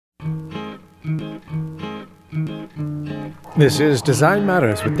This is Design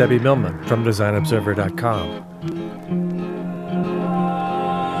Matters with Debbie Millman from DesignObserver.com.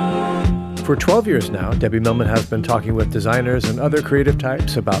 For 12 years now, Debbie Millman has been talking with designers and other creative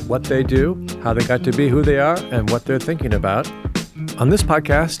types about what they do, how they got to be who they are, and what they're thinking about. On this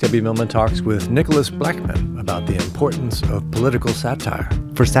podcast, Debbie Millman talks with Nicholas Blechman about the importance of political satire.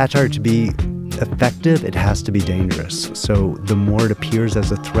 For satire to be effective, it has to be dangerous. So the more it appears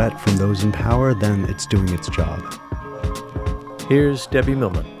as a threat from those in power, then it's doing its job. Here's Debbie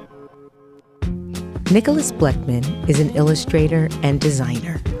Millman. Nicholas Blechman is an illustrator and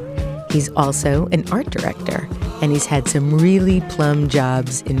designer. He's also an art director, and he's had some really plum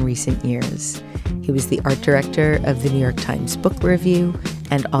jobs in recent years. He was the art director of the New York Times Book Review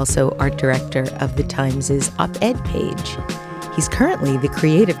and also art director of the Times' op-ed page. He's currently the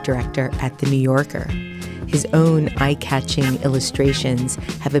creative director at The New Yorker. His own eye-catching illustrations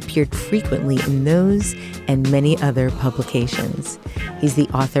have appeared frequently in those and many other publications. He's the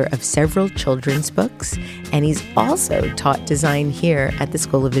author of several children's books, and he's also taught design here at the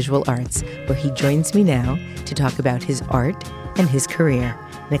School of Visual Arts, where he joins me now to talk about his art and his career.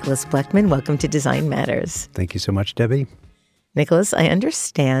 Nicholas Blechman, welcome to Design Matters. Thank you so much, Debbie. Nicholas, I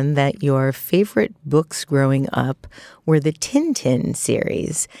understand that your favorite books growing up were the Tintin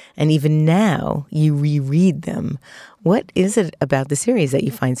series, and even now you reread them. What is it about the series that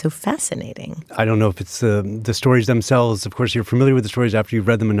you find so fascinating? I don't know if it's the stories themselves. Of course, you're familiar with the stories after you've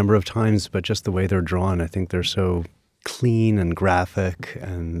read them a number of times, but just the way they're drawn, I think they're so clean and graphic.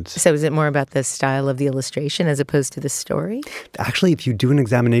 And so is it more about the style of the illustration as opposed to the story? Actually, if you do an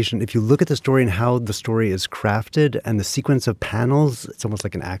examination, if you look at the story and how the story is crafted and the sequence of panels, it's almost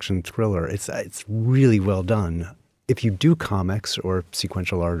like an action thriller. It's really well done. If you do comics or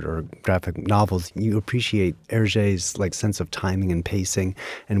sequential art or graphic novels, you appreciate Hergé's sense of timing and pacing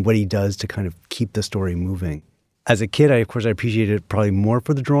and what he does to kind of keep the story moving. As a kid, I appreciated it probably more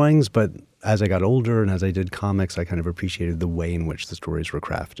for the drawings, but as I got older and as I did comics, I kind of appreciated the way in which the stories were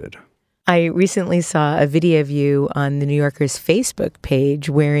crafted. I recently saw a video of you on the New Yorker's Facebook page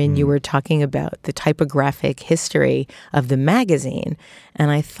wherein you were talking about the typographic history of the magazine.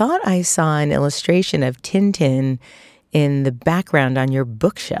 And I thought I saw an illustration of Tintin in the background on your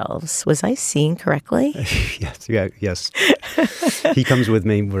bookshelves. Was I seeing correctly? Yes. He comes with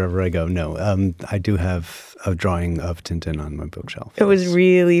me wherever I go. No, I do have a drawing of Tintin on my bookshelf. It was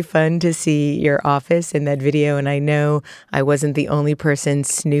really fun to see your office in that video, and I know I wasn't the only person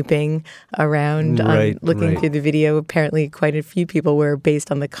snooping around looking through the video. Apparently, quite a few people were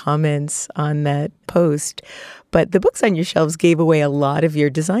based on the comments on that post. But the books on your shelves gave away a lot of your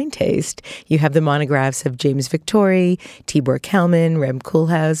design taste. You have the monographs of James Victori, Tibor Kalman, Rem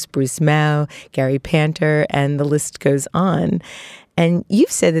Koolhaas, Bruce Mau, Gary Panter, and the list goes on. And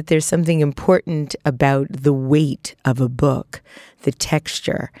you've said that there's something important about the weight of a book, the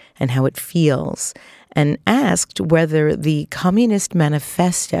texture, and how it feels, and asked whether the Communist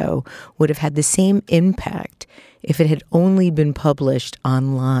Manifesto would have had the same impact if it had only been published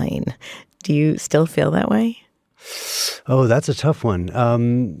online. Do you still feel that way? Oh, that's a tough one.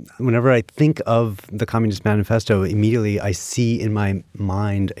 Whenever I think of the Communist Manifesto, immediately I see in my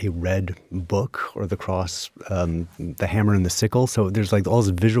mind a red book or the cross, the hammer and the sickle. So there's all this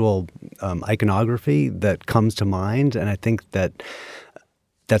visual iconography that comes to mind. And I think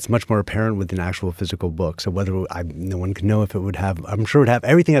that's much more apparent with an actual physical book. So no one can know if it would have, I'm sure it would have,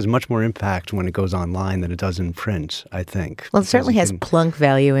 everything has much more impact when it goes online than it does in print, I think. Well, it certainly has plunk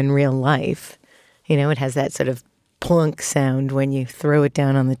value in real life. You know, it has that sort of plunk sound when you throw it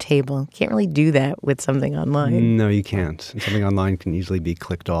down on the table. Can't really do that with something online. No, you can't. Something online can easily be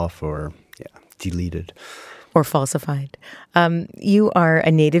clicked off or deleted. Or falsified. You are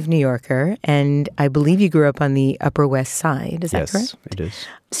a native New Yorker, and I believe you grew up on the Upper West Side. Is that correct? Yes, it is.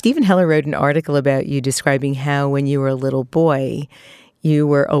 Stephen Heller wrote an article about you describing how when you were a little boy, you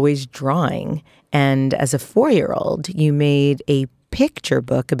were always drawing. And as a 4-year-old, you made a picture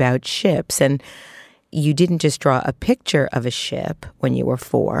book about ships. And you didn't just draw a picture of a ship when you were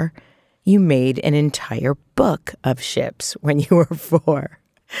 4. You made an entire book of ships when you were 4.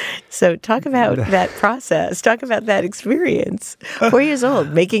 So talk about that process. Talk about that experience. 4 years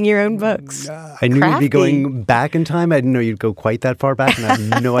old, making your own books. I knew you'd be going back in time. I didn't know you'd go quite that far back. And I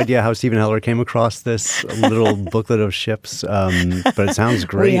have no idea how Stephen Heller came across this little booklet of ships. But it sounds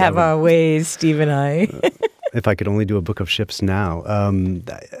great. We have our ways, Steve and I. If I could only do a book of ships now.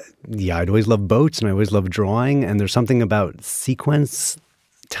 I'd always loved boats and I always loved drawing. And there's something about sequence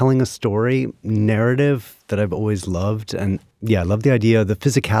telling a story narrative that I've always loved. And yeah, I love the idea, the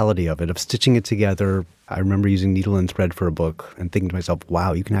physicality of it, of stitching it together. I remember using needle and thread for a book and thinking to myself,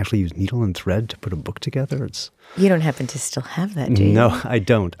 wow, you can actually use needle and thread to put a book together? You don't happen to still have that, do you? No, I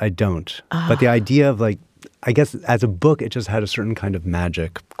don't. But the idea of like, I guess as a book, it just had a certain kind of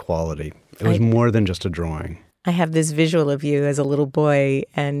magic quality. It was more than just a drawing. I have this visual of you as a little boy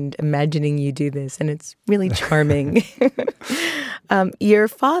and imagining you do this, and it's really charming. Your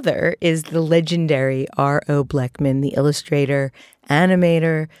father is the legendary R.O. Blechman, the illustrator,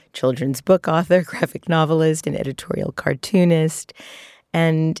 animator, children's book author, graphic novelist, and editorial cartoonist.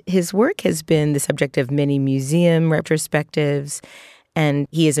 And his work has been the subject of many museum retrospectives, and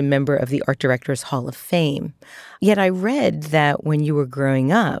he is a member of the Art Directors Hall of Fame. Yet I read that when you were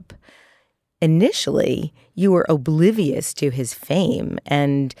growing up, initially, you were oblivious to his fame,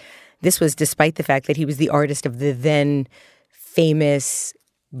 and this was despite the fact that he was the artist of the then famous,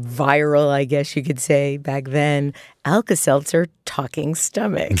 viral, I guess you could say, back then, Alka-Seltzer Talking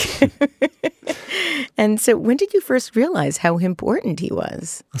Stomach. And so when did you first realize how important he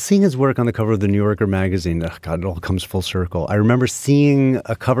was? Seeing his work on the cover of the New Yorker magazine, oh God, it all comes full circle. I remember seeing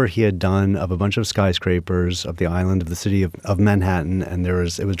a cover he had done of a bunch of skyscrapers of the island of the city of Manhattan, and it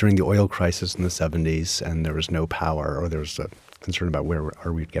was during the oil crisis in the 70s, and there was no power, or there was a concern about where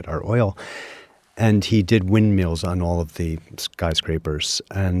we'd get our oil. And he did windmills on all of the skyscrapers.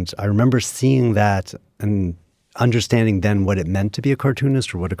 And I remember seeing that and understanding then what it meant to be a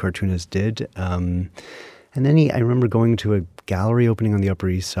cartoonist or what a cartoonist did. And then I remember going to a gallery opening on the Upper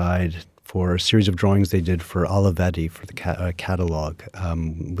East Side for a series of drawings they did for Olivetti for the catalog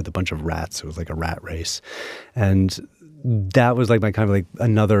with a bunch of rats. It was like a rat race. And that was like my kind of like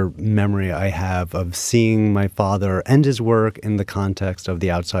another memory I have of seeing my father and his work in the context of the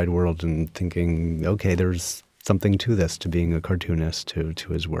outside world and thinking, okay, there's something to this, to being a cartoonist,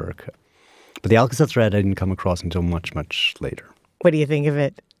 to his work. But the Alka-Seltzer thread I didn't come across until much, much later. What do you think of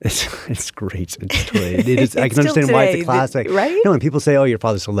it? It's great. It's totally, it is. I can understand why it's a classic. Right? No, when people say, oh, your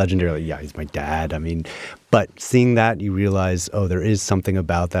father's so legendary, like, yeah, he's my dad. I mean, but seeing that, you realize, oh, there is something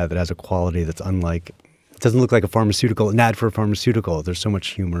about that has a quality that's unlike. It doesn't look like an ad for a pharmaceutical. There's so much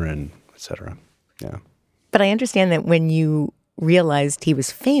humor and et cetera. Yeah. But I understand that when you realized he was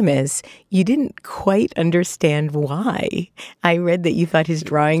famous, you didn't quite understand why. I read that you thought his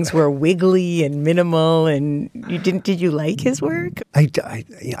drawings were wiggly and minimal, and you didn't. Did you like his work? I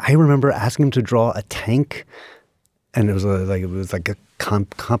remember asking him to draw a tank, and it was like a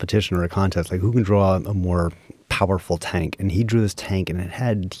competition or a contest, like who can draw a more powerful tank. And he drew this tank, and it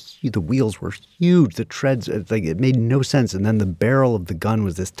had the wheels were huge, the treads, like it made no sense. And then the barrel of the gun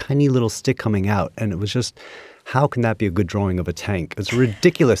was this tiny little stick coming out, and it was just. How can that be a good drawing of a tank? It's a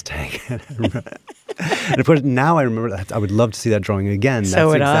ridiculous tank. And of course, now I remember that. I would love to see that drawing again. So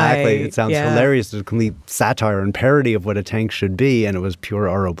would exactly. It sounds hilarious. It's a complete satire and parody of what a tank should be. And it was pure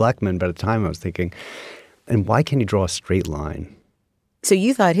R.O. Blechman. But at the time I was thinking, and why can't he draw a straight line? So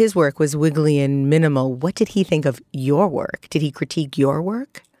you thought his work was wiggly and minimal. What did he think of your work? Did he critique your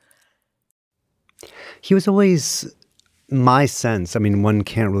work? He was always... My sense, I mean, one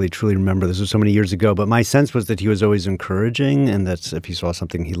can't really truly remember. This was so many years ago, but my sense was that he was always encouraging, and that if he saw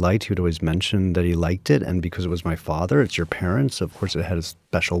something he liked, he would always mention that he liked it. And because it was my father, it's your parents, of course it had a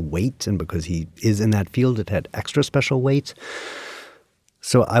special weight. And because he is in that field, it had extra special weight.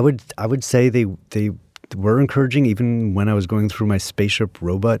 So I would say they were encouraging, even when I was going through my spaceship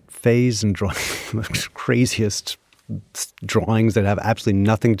robot phase and drawing the craziest drawings that have absolutely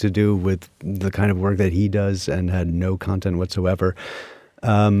nothing to do with the kind of work that he does and had no content whatsoever.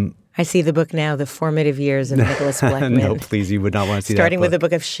 I see the book now, The Formative Years of Nicholas Blechman. No, please, you would not want to see Starting that with the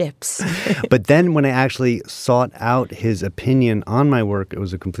book of ships. But then when I actually sought out his opinion on my work, it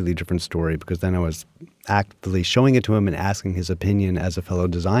was a completely different story, because then I was actively showing it to him and asking his opinion as a fellow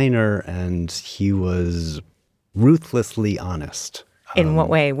designer, and he was ruthlessly honest. In what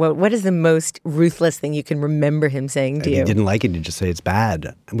way? What is the most ruthless thing you can remember him saying to you? He didn't like it. He'd just say it's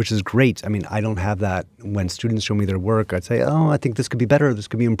bad, which is great. I mean, I don't have that. When students show me their work, I'd say, oh, I think this could be better. This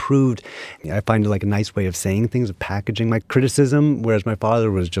could be improved. I find it like a nice way of saying things, of packaging my criticism, whereas my father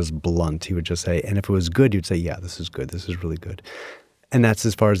was just blunt. He would just say, and if it was good, he'd say, yeah, this is good. This is really good. And that's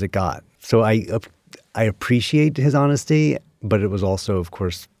as far as it got. So I appreciate his honesty, but it was also, of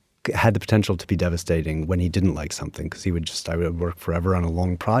course, had the potential to be devastating when he didn't like something, because I would work forever on a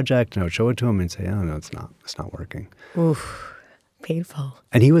long project, and I would show it to him and say, oh, no, it's not working. Oof, painful.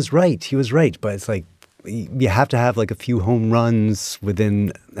 And he was right, but it's like, you have to have like a few home runs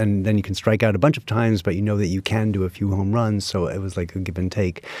within, and then you can strike out a bunch of times, but you know that you can do a few home runs, so it was like a give and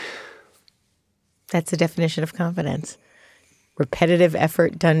take. That's the definition of confidence. repetitive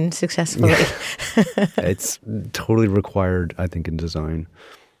effort done successfully. Yeah. It's totally required, I think, in design.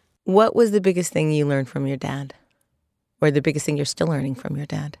 What was the biggest thing you learned from your dad? Or the biggest thing you're still learning from your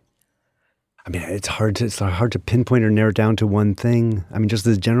dad? I mean, it's hard to pinpoint or narrow down to one thing. I mean, just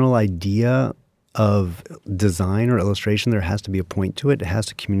the general idea of design or illustration, there has to be a point to it. It has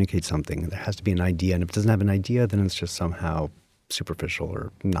to communicate something. There has to be an idea. And if it doesn't have an idea, then it's just somehow superficial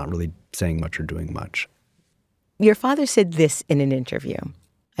or not really saying much or doing much. Your father said this in an interview.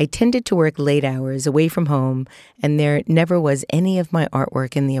 I tended to work late hours away from home, and there never was any of my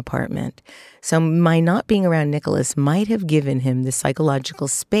artwork in the apartment. So my not being around Nicholas might have given him the psychological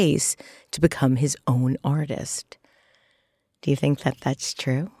space to become his own artist. Do you think that that's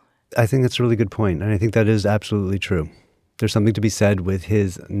true? I think that's a really good point, and I think that is absolutely true. There's something to be said with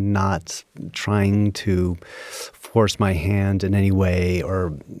his not trying to force my hand in any way,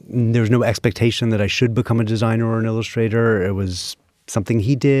 or there's no expectation that I should become a designer or an illustrator. It was something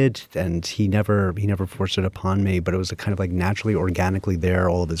he did, and he never forced it upon me, but it was kind of like naturally, organically there.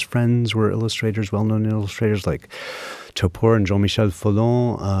 All of his friends were illustrators, well-known illustrators like Topor and Jean-Michel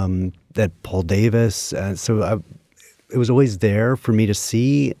Follon, that Paul Davis. It was always there for me to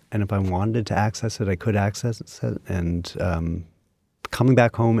see, and if I wanted to access it, I could access it. And coming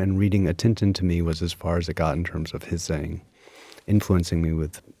back home and reading a Tintin to me was as far as it got in terms of his influencing me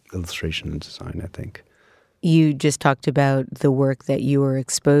with illustration and design, I think. You just talked about the work that you were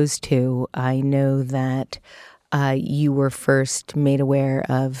exposed to. I know that you were first made aware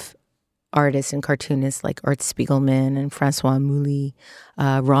of artists and cartoonists like Art Spiegelman and Francois Mouly,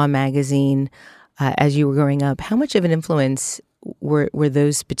 Raw Magazine. As you were growing up, how much of an influence were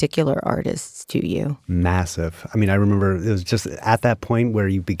those particular artists to you? Massive. I mean, I remember it was just at that point where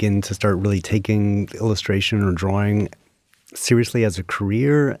you begin to start really taking illustration or drawing seriously as a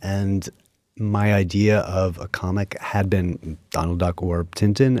career, and my idea of a comic had been Donald Duck or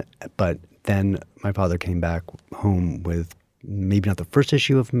Tintin, but then my father came back home with maybe not the first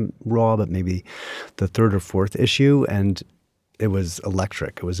issue of Raw, but maybe the third or fourth issue, and it was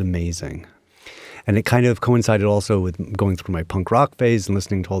electric. It was amazing. And it kind of coincided also with going through my punk rock phase and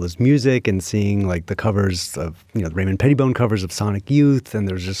listening to all this music and seeing like the covers of, the Raymond Pettibone covers of Sonic Youth. And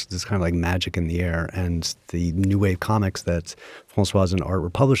there's just this kind of like magic in the air. And the new wave comics that Françoise and Art were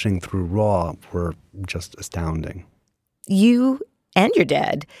publishing through Raw were just astounding. You and your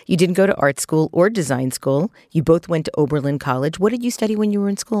dad, you didn't go to art school or design school. You both went to Oberlin College. What did you study when you were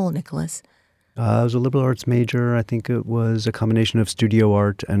in school, Nicholas? I was a liberal arts major. I think it was a combination of studio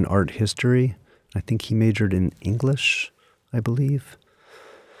art and art history. I think he majored in English, I believe.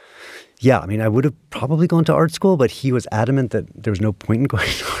 Yeah, I mean, I would have probably gone to art school, but he was adamant that there was no point in going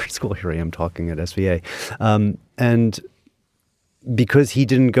to art school. Here I am talking at SVA. And because he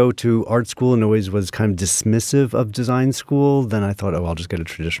didn't go to art school and always was kind of dismissive of design school, then I thought, I'll just get a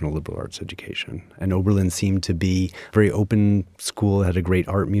traditional liberal arts education. And Oberlin seemed to be a very open school. It had a great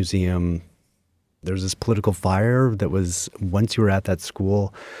art museum. There was this political fire that was, once you were at that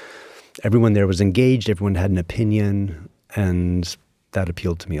school, everyone there was engaged, everyone had an opinion, and that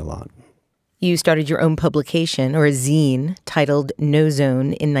appealed to me a lot. You started your own publication, or a zine, titled No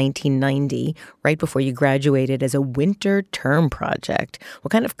Zone in 1990, right before you graduated as a winter term project.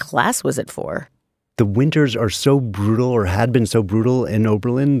 What kind of class was it for? The winters are so brutal, or had been so brutal in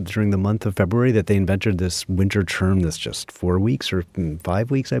Oberlin during the month of February, that they invented this winter term that's just 4 weeks or 5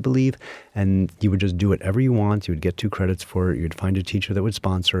 weeks, I believe. And you would just do whatever you want. You would get 2 credits for it. You'd find a teacher that would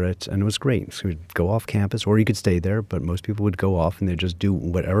sponsor it. And it was great. So you'd go off campus, or you could stay there. But most people would go off and they'd just do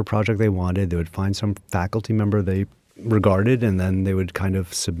whatever project they wanted. They would find some faculty member they regarded, and then they would kind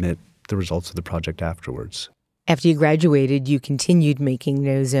of submit the results of the project afterwards. After you graduated, you continued making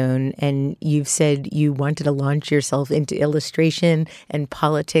No Zone, and you've said you wanted to launch yourself into illustration and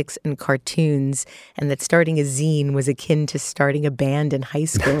politics and cartoons, and that starting a zine was akin to starting a band in high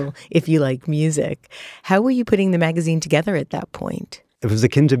school, if you like music. How were you putting the magazine together at that point? It was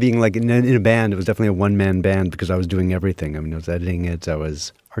akin to being like in a band. It was definitely a one-man band because I was doing everything. I mean, I was editing it, I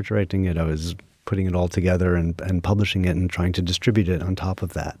was art directing it, I was putting it all together and publishing it and trying to distribute it on top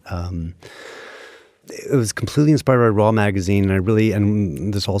of that. It was completely inspired by Raw Magazine,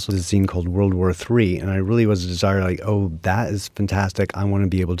 and there's also this zine called World War III, and I really was a desire like, that is fantastic. I want to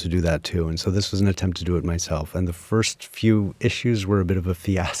be able to do that too. And so this was an attempt to do it myself. And the first few issues were a bit of a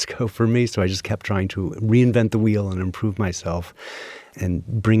fiasco for me, so I just kept trying to reinvent the wheel and improve myself. and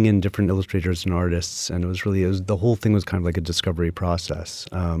bring in different illustrators and artists. And the whole thing was kind of like a discovery process.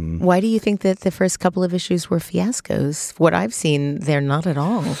 Why do you think that the first couple of issues were fiascos? What I've seen, they're not at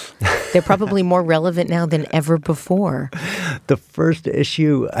all. They're probably more relevant now than ever before. The first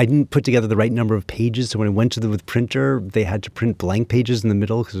issue, I didn't put together the right number of pages. So when I went to the printer, they had to print blank pages in the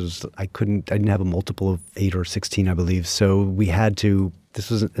middle because I didn't have a multiple of 8 or 16, I believe. So we had to, this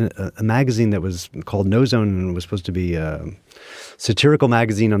was a magazine that was called No Zone, and it was supposed to be a satirical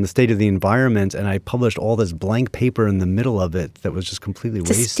magazine on the state of the environment. And I published all this blank paper in the middle of it that was just completely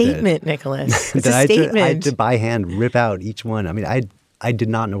wasted. It's a statement, Nicholas. It's a statement. I had to by hand rip out each one. I mean, I did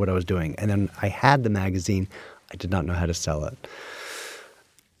not know what I was doing. And then I had the magazine. I did not know how to sell it.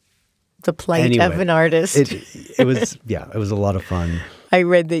 The plight of an artist. It was a lot of fun. I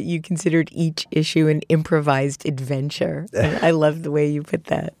read that you considered each issue an improvised adventure. And I love the way you put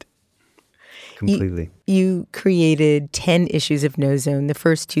that. Completely. You created 10 issues of No Zone. The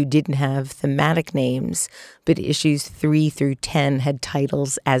first 2 didn't have thematic names, but issues 3 through 10 had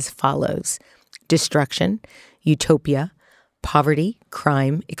titles as follows: Destruction, Utopia, Poverty,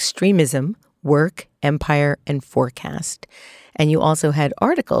 Crime, Extremism, Work, Empire, and Forecast. And you also had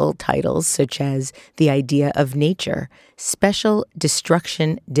article titles such as The Idea of Nature, Special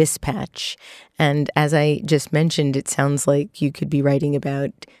Destruction Dispatch. And as I just mentioned, it sounds like you could be writing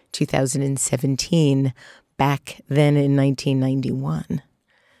about 2017 back then in 1991.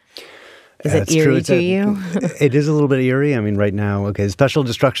 Is that eerie to you? It is a little bit eerie. I mean, right now, okay, the Special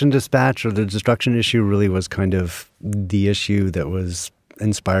Destruction Dispatch, or the destruction issue, really was kind of the issue that was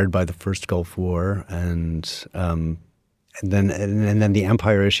inspired by the first Gulf War, and then the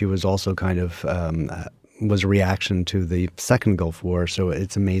Empire issue was also kind of was a reaction to the second Gulf War. So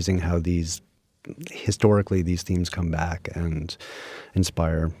it's amazing how historically these themes come back and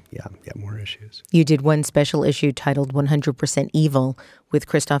inspire more issues. You did one special issue titled 100% Evil with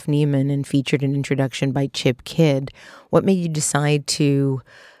Christoph Niemann and featured an introduction by Chip Kidd. What made you decide to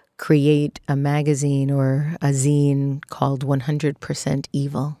create a magazine or a zine called 100%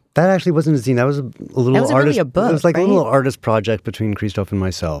 Evil? That actually wasn't a zine. That was a little artist. Really a book, it was like right? a little artist project between Christoph and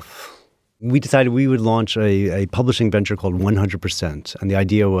myself. We decided we would launch a publishing venture called 100%. And the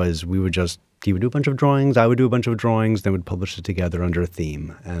idea was he would do a bunch of drawings, I would do a bunch of drawings, then we'd publish it together under a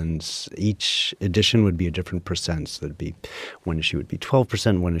theme. And each edition would be a different percent. So there'd be one issue would be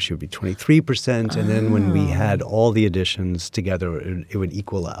 12%, one issue would be 23%. And then when we had all the editions together, it would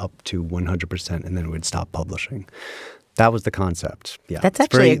equal up to 100%, and then it would stop publishing. That was the concept. Yeah, that's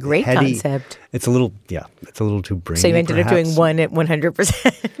actually a great concept. It's a little too brainy. So you ended up doing one at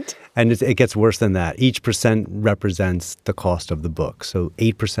 100%. And it gets worse than that. Each percent represents the cost of the book. So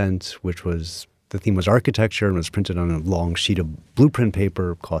 8%, which was the theme was architecture and was printed on a long sheet of blueprint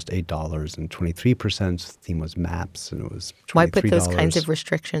paper, cost $8, and 23% the theme was maps, and it was $23. Why put those kinds of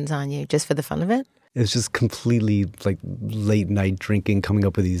restrictions on you? Just for the fun of it? It's just completely like late night drinking, coming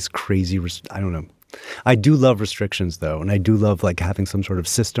up with these crazy. I don't know. I do love restrictions, though, and I do love like having some sort of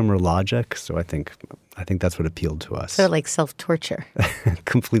system or logic. So I think that's what appealed to us. So like self-torture.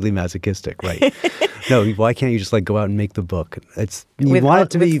 Completely masochistic, right? No, why can't you just like go out and make the book? You want it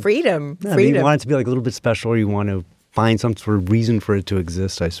to be freedom. Yeah, freedom. You want it to be like a little bit special, or you want to find some sort of reason for it to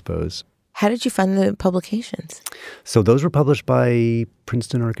exist, I suppose. How did you find the publications? So those were published by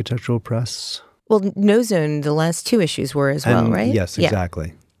Princeton Architectural Press. Well, No Zone, the last 2 issues were as well, right? Yes,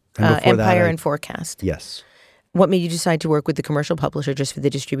 exactly. Yeah. Empire and Forecast. Yes. What made you decide to work with the commercial publisher just for the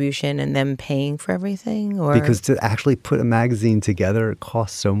distribution and them paying for everything? Or because to actually put a magazine together, it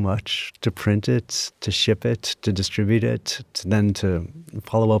costs so much to print it, to ship it, to distribute it, to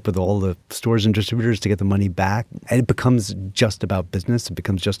follow up with all the stores and distributors to get the money back. And it becomes just about business. It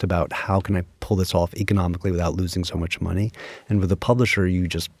becomes just about how can I pull this off economically without losing so much money. And with a publisher, you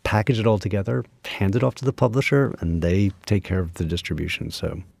just package it all together, hand it off to the publisher, and they take care of the distribution.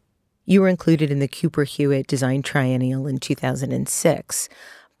 So you were included in the Cooper Hewitt Design Triennial in 2006,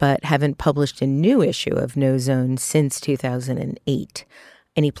 but haven't published a new issue of No Zone since 2008.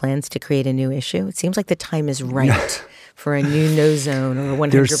 Any plans to create a new issue? It seems like the time is right for a new No Zone or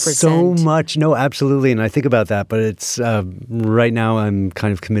 100%. There's so much. No, absolutely. And I think about that, but it's right now I'm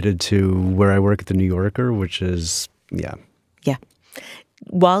kind of committed to where I work at the New Yorker, which is, Yeah.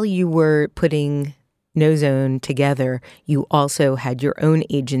 While you were putting No Zone together, you also had your own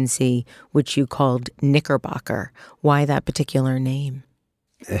agency, which you called Knickerbocker. Why that particular name?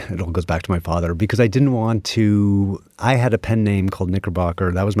 It all goes back to my father, because I didn't want to. I had a pen name called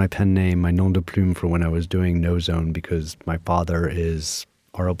Knickerbocker. That was my pen name, my nom de plume for when I was doing No Zone, because my father is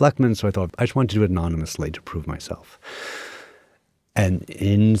R.O. Blechman. So I thought I just wanted to do it anonymously to prove myself. And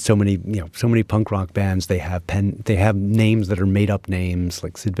in so many punk rock bands, they have names that are made up names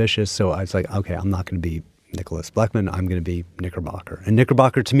like Sid Vicious. So I was like, okay, I'm not going to be Nicholas Blechman. I'm going to be Knickerbocker. And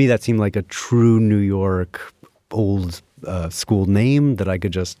Knickerbocker, to me, that seemed like a true New York old school name that I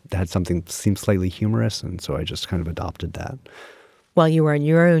could just had something seem slightly humorous. And so I just kind of adopted that. While you were on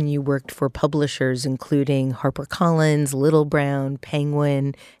your own, you worked for publishers including HarperCollins, Little Brown,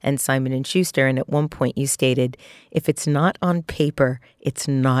 Penguin, and Simon & Schuster. And at one point you stated, if it's not on paper, it's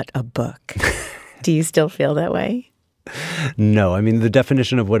not a book. Do you still feel that way? No. I mean, the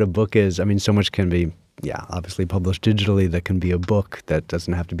definition of what a book is, I mean, so much can be, obviously published digitally that can be a book that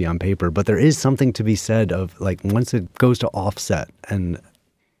doesn't have to be on paper. But there is something to be said of, like, once it goes to offset and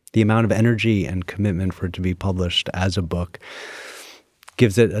the amount of energy and commitment for it to be published as a book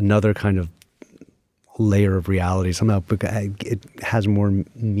gives it another kind of layer of reality. Somehow it has more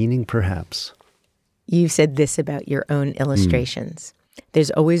meaning, perhaps. You've said this about your own illustrations. There's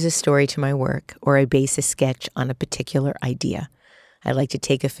always a story to my work, or I base a sketch on a particular idea. I like to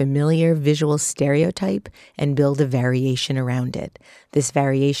take a familiar visual stereotype and build a variation around it. This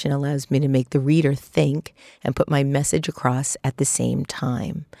variation allows me to make the reader think and put my message across at the same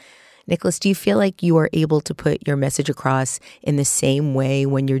time. Nicholas, do you feel like you are able to put your message across in the same way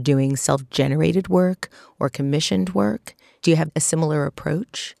when you're doing self-generated work or commissioned work? Do you have a similar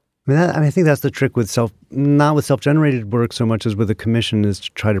approach? I think that's the trick with not with self-generated work so much as with a commission, is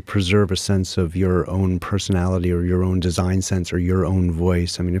to try to preserve a sense of your own personality or your own design sense or your own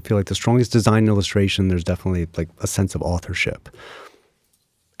voice. I mean, I feel like the strongest design illustration, there's definitely like a sense of authorship.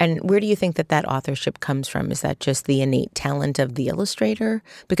 And where do you think that authorship comes from? Is that just the innate talent of the illustrator?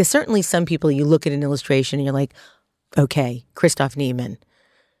 Because certainly some people, you look at an illustration and you're like, okay, Christoph Niemann,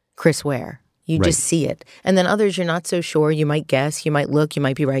 Chris Ware. You just see it. And then others, you're not so sure. You might guess, you might look, you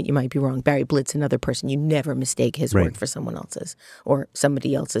might be right, you might be wrong. Barry Blitz, another person, you never mistake his work for someone else's or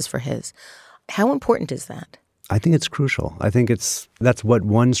somebody else's for his. How important is that? I think it's crucial. I think that's what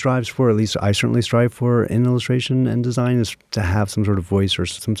one strives for, at least I certainly strive for in illustration and design, is to have some sort of voice or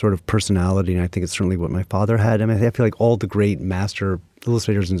some sort of personality. And I think it's certainly what my father had. I mean, I feel like all the great master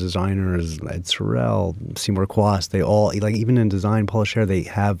illustrators and designers, Ed Sorel, Seymour Quast, they all, like even in design, Paul Scher, they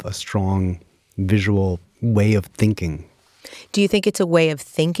have a strong visual way of thinking. Do you think it's a way of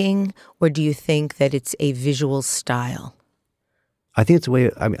thinking, or do you think that it's a visual style? I think it's a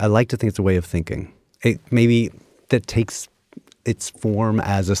way, I like to think it's a way of thinking. It maybe that takes its form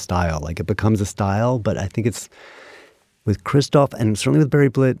as a style, like it becomes a style. But I think it's with Christoph and certainly with Barry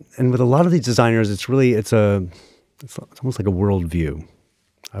Blitt and with a lot of these designers, it's almost like a worldview,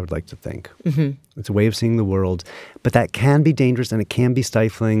 I would like to think. Mm-hmm. It's a way of seeing the world, but that can be dangerous and it can be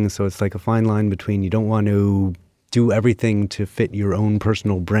stifling. So it's like a fine line between, you don't want to do everything to fit your own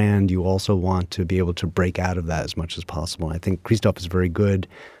personal brand. You also want to be able to break out of that as much as possible. And I think Christoph is very good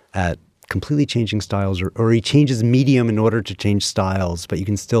at completely changing styles, or he changes medium in order to change styles, but you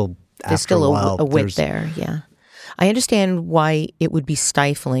can still, there's still a wit there, yeah. I understand why it would be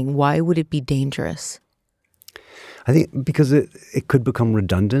stifling. Why would it be dangerous? I think because it could become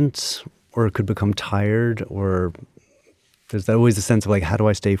redundant, or it could become tired, or there's always a sense of like, how do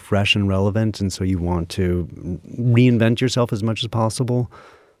I stay fresh and relevant? And so you want to reinvent yourself as much as possible.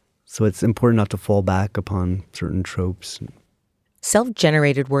 So it's important not to fall back upon certain tropes.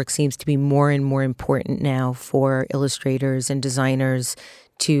 Self-generated work seems to be more and more important now for illustrators and designers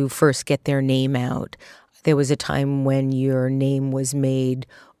to first get their name out. There was a time when your name was made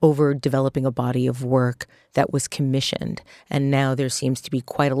over developing a body of work that was commissioned. And now there seems to be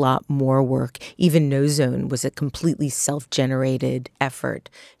quite a lot more work. Even No Zone was a completely self-generated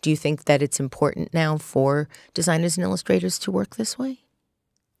effort. Do you think that it's important now for designers and illustrators to work this way?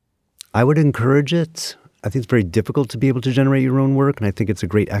 I would encourage it. I think it's very difficult to be able to generate your own work, and I think it's a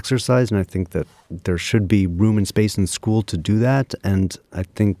great exercise, and I think that there should be room and space in school to do that. And I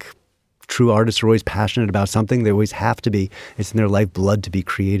think true artists are always passionate about something. They always have to be. It's in their lifeblood to be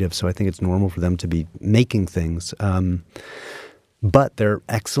creative, so I think it's normal for them to be making things. But they're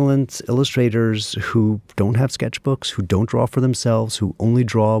excellent illustrators who don't have sketchbooks, who don't draw for themselves, who only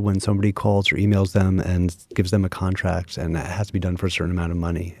draw when somebody calls or emails them and gives them a contract, and that has to be done for a certain amount of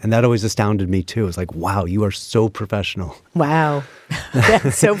money. And that always astounded me too. It's like, wow, you are so professional. Wow.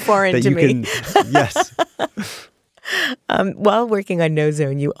 That's so foreign to me. Yes. While working on No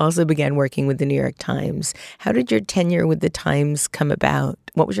Zone, you also began working with the New York Times. How did your tenure with the Times come about?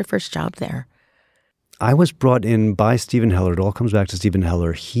 What was your first job there? I was brought in by Stephen Heller. It all comes back to Stephen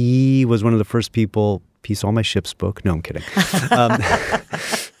Heller. He was one of the first people, he saw my ship's book. No, I'm kidding.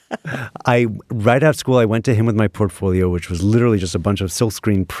 Right out of school, I went to him with my portfolio, which was literally just a bunch of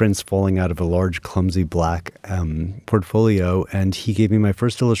silkscreen prints falling out of a large, clumsy black portfolio. And he gave me my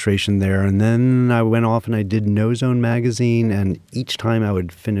first illustration there. And then I went off and I did No Zone magazine. And each time I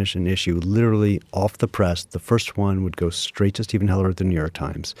would finish an issue, literally off the press, the first one would go straight to Stephen Heller at the New York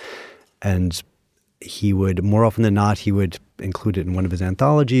Times. And he would, more often than not, he would include it in one of his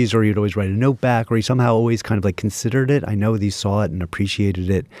anthologies, or he'd always write a note back, or he somehow always kind of like considered it. I know he saw it and appreciated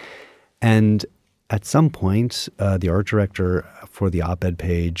it. And at some point, the art director for the op-ed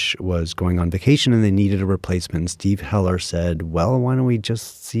page was going on vacation and they needed a replacement. Steve Heller said, well, why don't we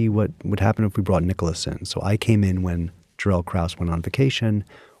just see what would happen if we brought Nicholas in? So I came in when Jarrell Krause went on vacation,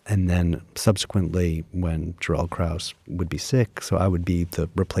 and then subsequently when Jarrell Krause would be sick, so I would be the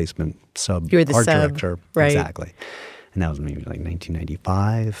replacement art director. Right. Exactly. And that was maybe like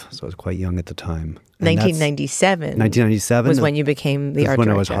 1995, so I was quite young at the time. 1997 was when you became the art director. When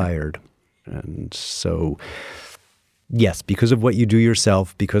I was hired. And so, yes, because of what you do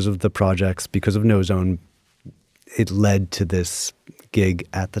yourself, because of the projects, because of No Zone, it led to this gig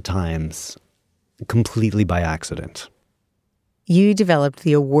at the Times completely by accident. You developed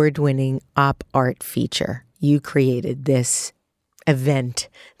the award-winning Op Art feature. You created this event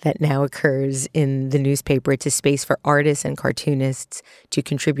that now occurs in the newspaper. It's a space for artists and cartoonists to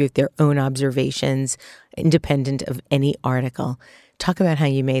contribute their own observations, independent of any article. Talk about how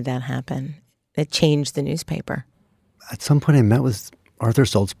you made that happen. It changed the newspaper. At some point I met with Arthur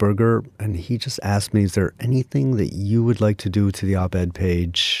Sulzberger, and he just asked me, is there anything that you would like to do to the op-ed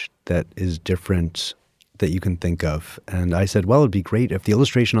page that is different that you can think of? And I said, well, it'd be great if the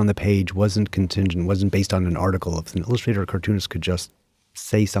illustration on the page wasn't contingent, wasn't based on an article. If an illustrator or cartoonist could just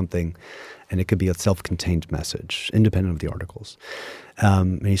say something and it could be a self-contained message, independent of the articles.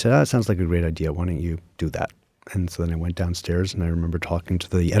 And he said, it sounds like a great idea. Why don't you do that? And so then I went downstairs, and I remember talking to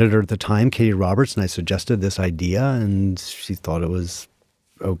the editor at the time, Katie Roberts, and I suggested this idea, and she thought it was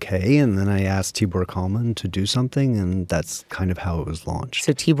okay. And then I asked Tibor Kalman to do something, and that's kind of how it was launched.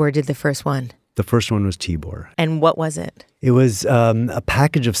 So Tibor did the first one. The first one was Tibor. And what was it? It was a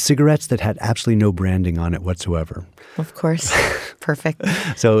package of cigarettes that had absolutely no branding on it whatsoever. Of course. Perfect.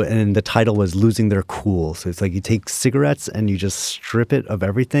 So, and the title was Losing Their Cool. So it's like you take cigarettes and you just strip it of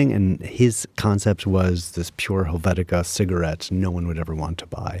everything. And his concept was this pure Helvetica cigarette no one would ever want to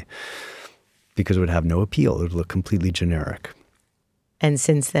buy because it would have no appeal. It would look completely generic. And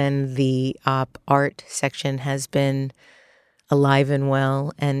since then, the op art section has been alive and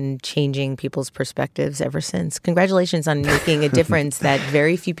well and changing people's perspectives ever since. Congratulations on making a difference that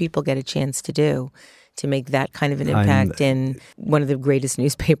very few people get a chance to do, to make that kind of an impact in one of the greatest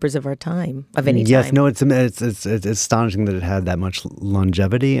newspapers of our time, of any time. Yes, no, it's astonishing that it had that much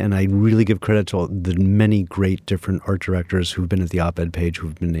longevity, and I really give credit to the many great different art directors who've been at the op-ed page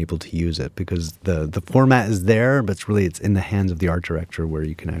who've been able to use it, because the format is there, but it's in the hands of the art director where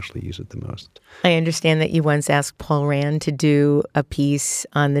you can actually use it the most. I understand that you once asked Paul Rand to do a piece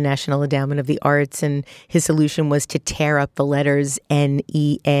on the National Endowment of the Arts, and his solution was to tear up the letters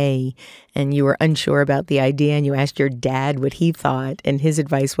NEA, and you were unsure about the idea, and you asked your dad what he thought, and his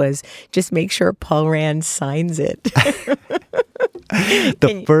advice was just make sure Paul Rand signs it.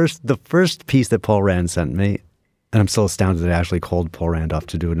 The first piece that Paul Rand sent me, and I'm still astounded that I actually called Paul Rand off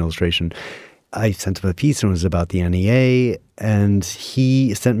to do an illustration. I sent him a piece and it was about the NEA, and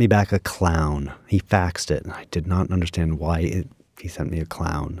he sent me back a clown. He faxed it, and I did not understand why he sent me a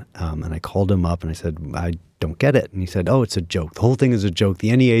clown. And I called him up and I said, I don't get it. And he said, oh, it's a joke. The whole thing is a joke.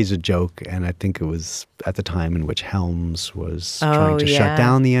 The NEA is a joke. And I think it was at the time in which Helms was trying to shut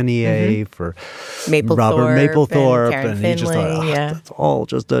down the NEA for Robert Mapplethorpe. And he just thought, that's all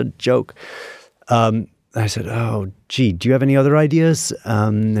just a joke. I said, oh, gee, do you have any other ideas?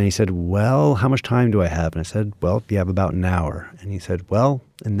 And he said, well, how much time do I have? And I said, well, you have about an hour. And he said, well,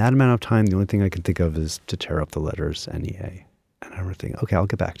 in that amount of time, the only thing I can think of is to tear up the letters NEA. And I remember thinking, okay, I'll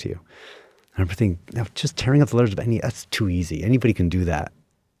get back to you. And I remember thinking, no, just tearing up the letters of NEA, that's too easy. Anybody can do that.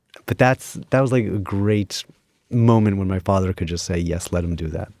 But that was like a great moment when my father could just say, yes, let him do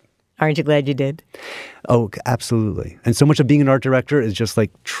that. Aren't you glad you did? Oh, absolutely. And so much of being an art director is just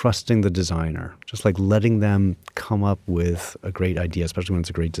like trusting the designer, just like letting them come up with a great idea, especially when it's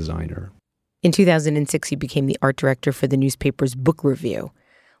a great designer. In 2006, you became the art director for the newspaper's book review.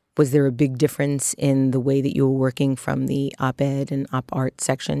 Was there a big difference in the way that you were working from the op-ed and op-art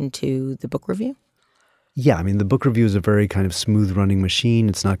section to the book review? Yeah, I mean, the book review is a very kind of smooth-running machine.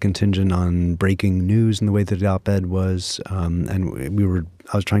 It's not contingent on breaking news in the way that the op-ed was. And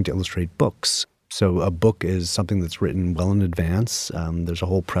I was trying to illustrate books. So a book is something that's written well in advance. There's a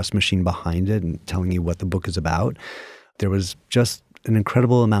whole press machine behind it and telling you what the book is about. There was just an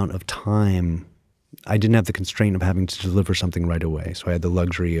incredible amount of time. I didn't have the constraint of having to deliver something right away. So I had the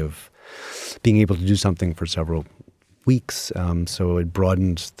luxury of being able to do something for several weeks. So it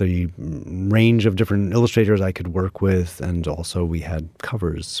broadened the range of different illustrators I could work with. And also we had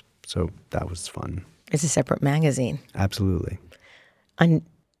covers. So that was fun. It's a separate magazine. Absolutely. On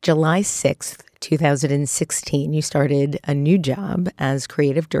July 6th, 2016, you started a new job as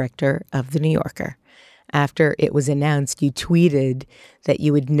creative director of The New Yorker. After it was announced, you tweeted that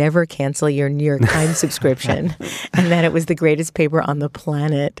you would never cancel your New York Times subscription and that it was the greatest paper on the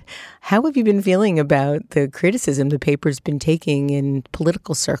planet. How have you been feeling about the criticism the paper's been taking in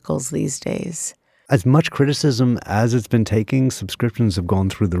political circles these days? As much criticism as it's been taking, subscriptions have gone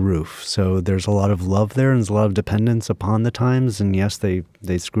through the roof. So there's a lot of love there and there's a lot of dependence upon the Times. And yes, they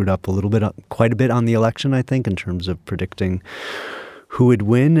screwed up a little bit, quite a bit on the election, I think, in terms of predicting who would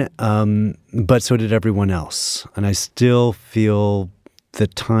win, but so did everyone else. And I still feel the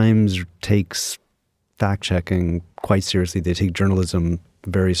Times takes fact-checking quite seriously. They take journalism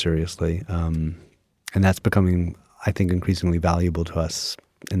very seriously. And that's becoming, I think, increasingly valuable to us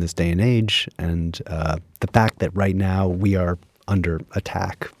in this day and age. And the fact that right now we are under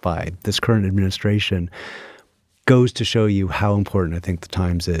attack by this current administration goes to show you how important I think the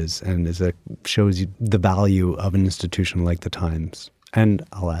Times is, and shows you the value of an institution like the Times. And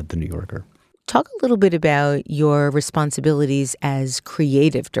I'll add The New Yorker. Talk a little bit about your responsibilities as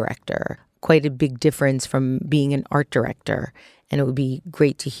creative director. Quite a big difference from being an art director. And it would be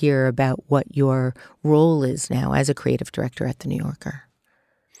great to hear about what your role is now as a creative director at The New Yorker.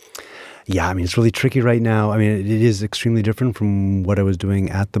 Yeah, I mean, it's really tricky right now. I mean, it is extremely different from what I was doing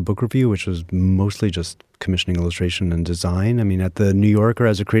at the book review, which was mostly just commissioning illustration and design. I mean, at the New Yorker,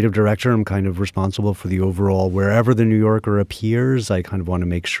 as a creative director, I'm kind of responsible for the overall, wherever the New Yorker appears, I kind of want to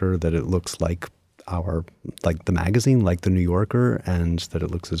make sure that it looks like the magazine, like the New Yorker, and that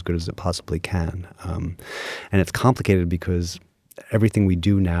it looks as good as it possibly can. And it's complicated because everything we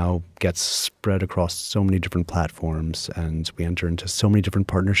do now gets spread across so many different platforms, and we enter into so many different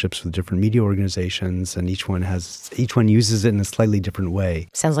partnerships with different media organizations, and each one uses it in a slightly different way.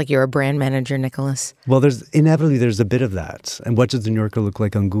 Sounds like you're a brand manager, Nicholas. Well, there's a bit of that. And what does the New Yorker look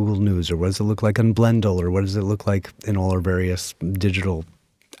like on Google News, or what does it look like on Blendle, or what does it look like in all our various digital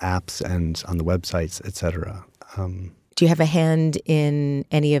apps and on the websites, et cetera? Do you have a hand in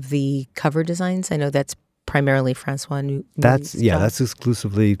any of the cover designs? I know that's primarily Francois. That's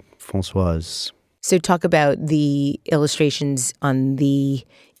exclusively Francois. So talk about the illustrations on the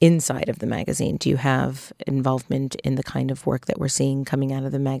inside of the magazine. Do you have involvement in the kind of work that we're seeing coming out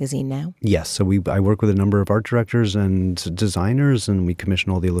of the magazine now? Yes. So I work with a number of art directors and designers, and we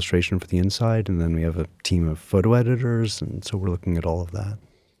commission all the illustration for the inside. And then we have a team of photo editors. And so we're looking at all of that.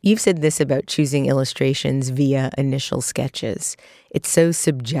 You've said this about choosing illustrations via initial sketches. It's so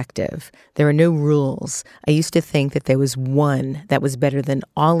subjective. There are no rules. I used to think that there was one that was better than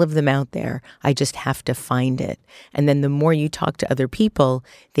all of them out there. I just have to find it. And then the more you talk to other people,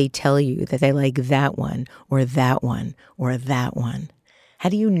 they tell you that they like that one or that one or that one. How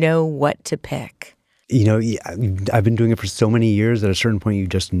do you know what to pick? You know, I've been doing it for so many years. At a certain point, you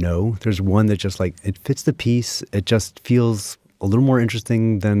just know. There's one that just it fits the piece. It just feels a little more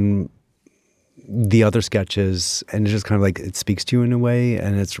interesting than the other sketches, and it's just kind of it speaks to you in a way,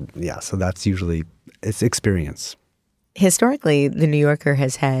 and so that's usually, it's experience. Historically, The New Yorker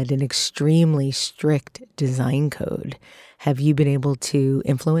has had an extremely strict design code. Have you been able to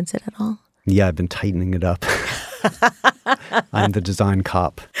influence it at all? Yeah, I've been tightening it up. I'm the design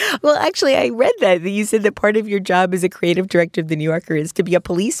cop. Well, actually, I read that you said that part of your job as a creative director of The New Yorker is to be a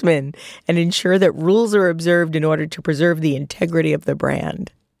policeman and ensure that rules are observed in order to preserve the integrity of the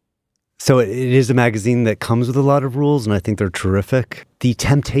brand. So it is a magazine that comes with a lot of rules, and I think they're terrific. The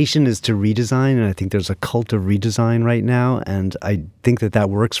temptation is to redesign, and I think there's a cult of redesign right now, and I think that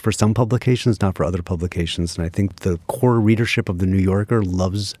works for some publications, not for other publications. And I think the core readership of The New Yorker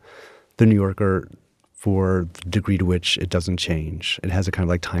loves The New Yorker for the degree to which it doesn't change. It has a kind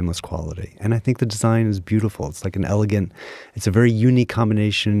of timeless quality. And I think the design is beautiful. It's it's a very unique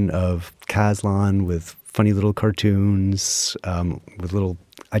combination of Caslon with funny little cartoons, with little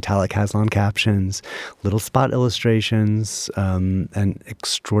italic Caslon captions, little spot illustrations, and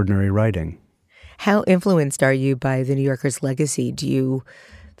extraordinary writing. How influenced are you by The New Yorker's legacy? Do you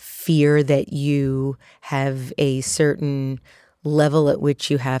fear that you have a certain level at which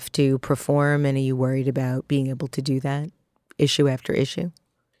you have to perform, and are you worried about being able to do that issue after issue?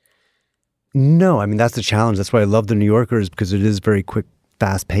 No, I mean, that's the challenge. That's why I love The New Yorker, is because it is very quick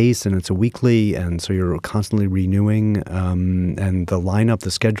fast-paced and it's a weekly, and so you're constantly renewing, and the lineup,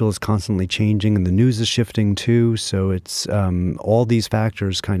 the schedule is constantly changing, and the news is shifting too. So it's all these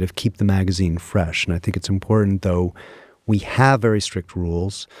factors kind of keep the magazine fresh. And I think it's important, though, we have very strict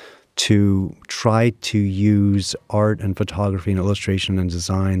rules to try to use art and photography and illustration and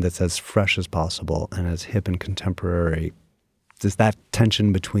design that's as fresh as possible and as hip and contemporary. There's that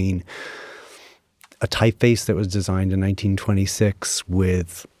tension between a typeface that was designed in 1926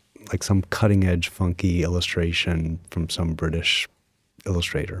 with like some cutting-edge funky illustration from some British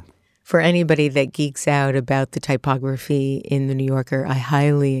illustrator. For anybody that geeks out about the typography in The New Yorker, I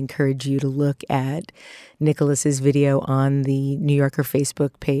highly encourage you to look at Nicholas's video on the New Yorker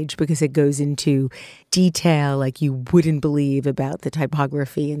Facebook page, because it goes into detail like you wouldn't believe about the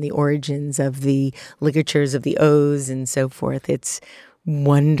typography and the origins of the ligatures of the O's and so forth. It's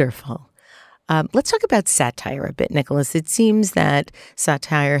wonderful. Let's talk about satire a bit, Nicholas. It seems that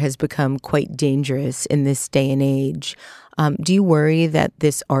satire has become quite dangerous in this day and age. Do you worry that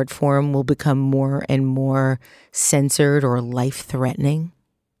this art form will become more and more censored or life-threatening?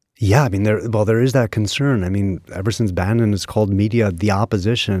 Yeah, I mean, there is that concern. I mean, ever since Bannon has called media the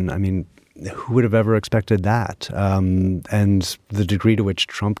opposition, I mean, who would have ever expected that? And the degree to which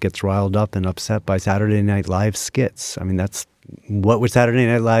Trump gets riled up and upset by Saturday Night Live skits, I mean, what would Saturday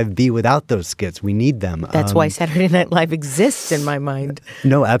Night Live be without those skits? We need them. That's why Saturday Night Live exists in my mind.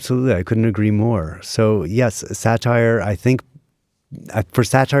 No, absolutely. I couldn't agree more. So yes, satire, I think for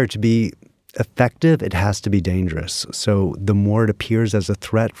satire to be effective, it has to be dangerous. So the more it appears as a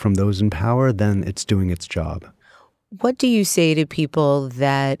threat from those in power, then it's doing its job. What do you say to people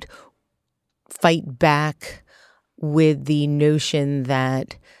that fight back with the notion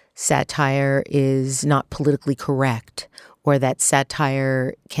that satire is not politically correct, or that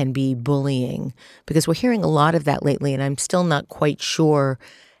satire can be bullying? Because we're hearing a lot of that lately, and I'm still not quite sure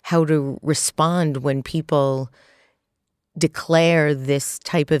how to respond when people declare this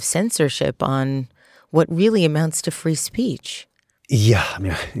type of censorship on what really amounts to free speech. Yeah, I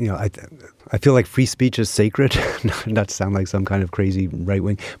mean, I feel like free speech is sacred, not to sound like some kind of crazy right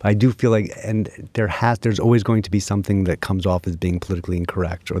wing, but I do feel like, and there's always going to be something that comes off as being politically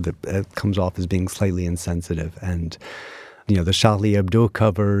incorrect, or that comes off as being slightly insensitive. And the Charlie Hebdo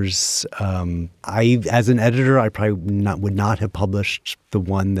covers, as an editor, I probably would not have published the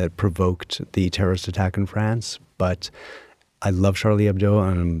one that provoked the terrorist attack in France, but I love Charlie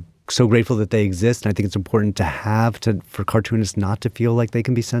Hebdo, and I'm so grateful that they exist. And I think it's important for cartoonists not to feel like they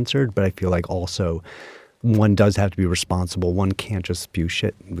can be censored, but I feel like also one does have to be responsible. One can't just spew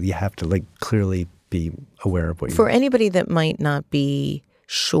shit. You have to clearly be aware of what you're doing. For anybody that might not be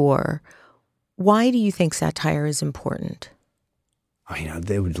sure, why do you think satire is important?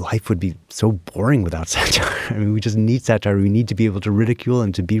 Life would be so boring without satire. I mean, we just need satire. We need to be able to ridicule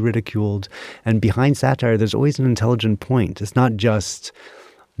and to be ridiculed. And behind satire, there's always an intelligent point. It's not just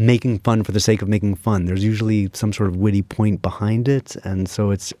making fun for the sake of making fun. There's usually some sort of witty point behind it. And so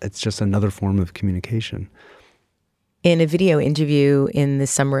it's just another form of communication. In a video interview in the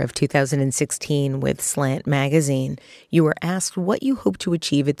summer of 2016 with Slant Magazine, you were asked what you hope to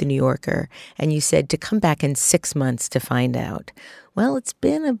achieve at The New Yorker, and you said to come back in 6 months to find out. Well, it's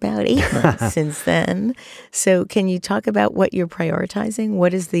been about 8 months since then. So can you talk about what you're prioritizing?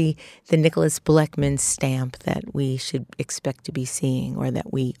 What is the Nicholas Blechman stamp that we should expect to be seeing, or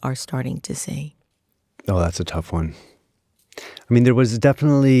that we are starting to see? Oh, that's a tough one. I mean, there was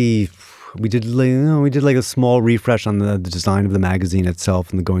definitely... We did a small refresh on the design of the magazine itself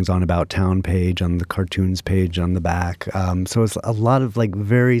and the goings on about town page, on the cartoons page on the back. So it's a lot of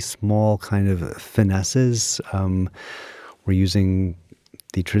very small kind of finesses. We're using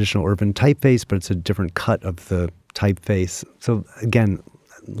the traditional urban typeface, but it's a different cut of the typeface. So again,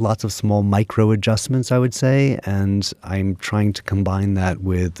 lots of small micro adjustments, I would say, and I'm trying to combine that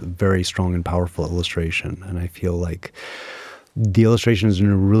with very strong and powerful illustration. And I feel like the illustration is in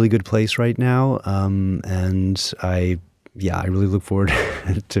a really good place right now, and I really look forward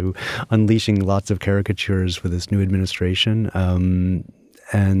to unleashing lots of caricatures with this new administration.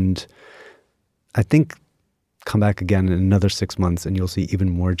 And I think come back again in another 6 months and you'll see even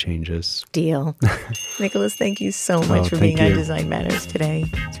more changes. Deal. Nicholas, thank you so much for being on Design Matters today.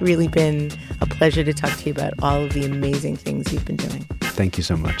 It's really been a pleasure to talk to you about all of the amazing things you've been doing. Thank you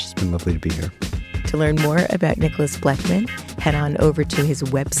so much. It's been lovely to be here. To learn more about Nicholas Blechman, head on over to his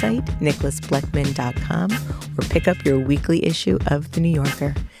website, nicholasblechman.com, or pick up your weekly issue of The New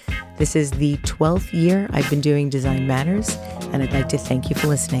Yorker. This is the 12th year I've been doing Design Matters, and I'd like to thank you for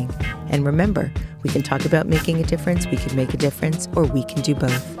listening. And remember, we can talk about making a difference, we can make a difference, or we can do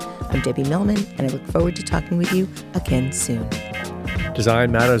both. I'm Debbie Millman, and I look forward to talking with you again soon.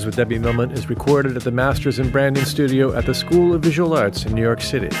 Design Matters with Debbie Millman is recorded at the Masters in Branding Studio at the School of Visual Arts in New York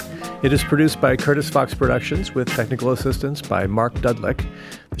City. It is produced by Curtis Fox Productions with technical assistance by Mark Dudlick.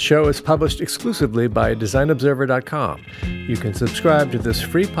 The show is published exclusively by DesignObserver.com. You can subscribe to this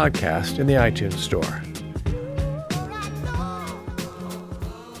free podcast in the iTunes Store.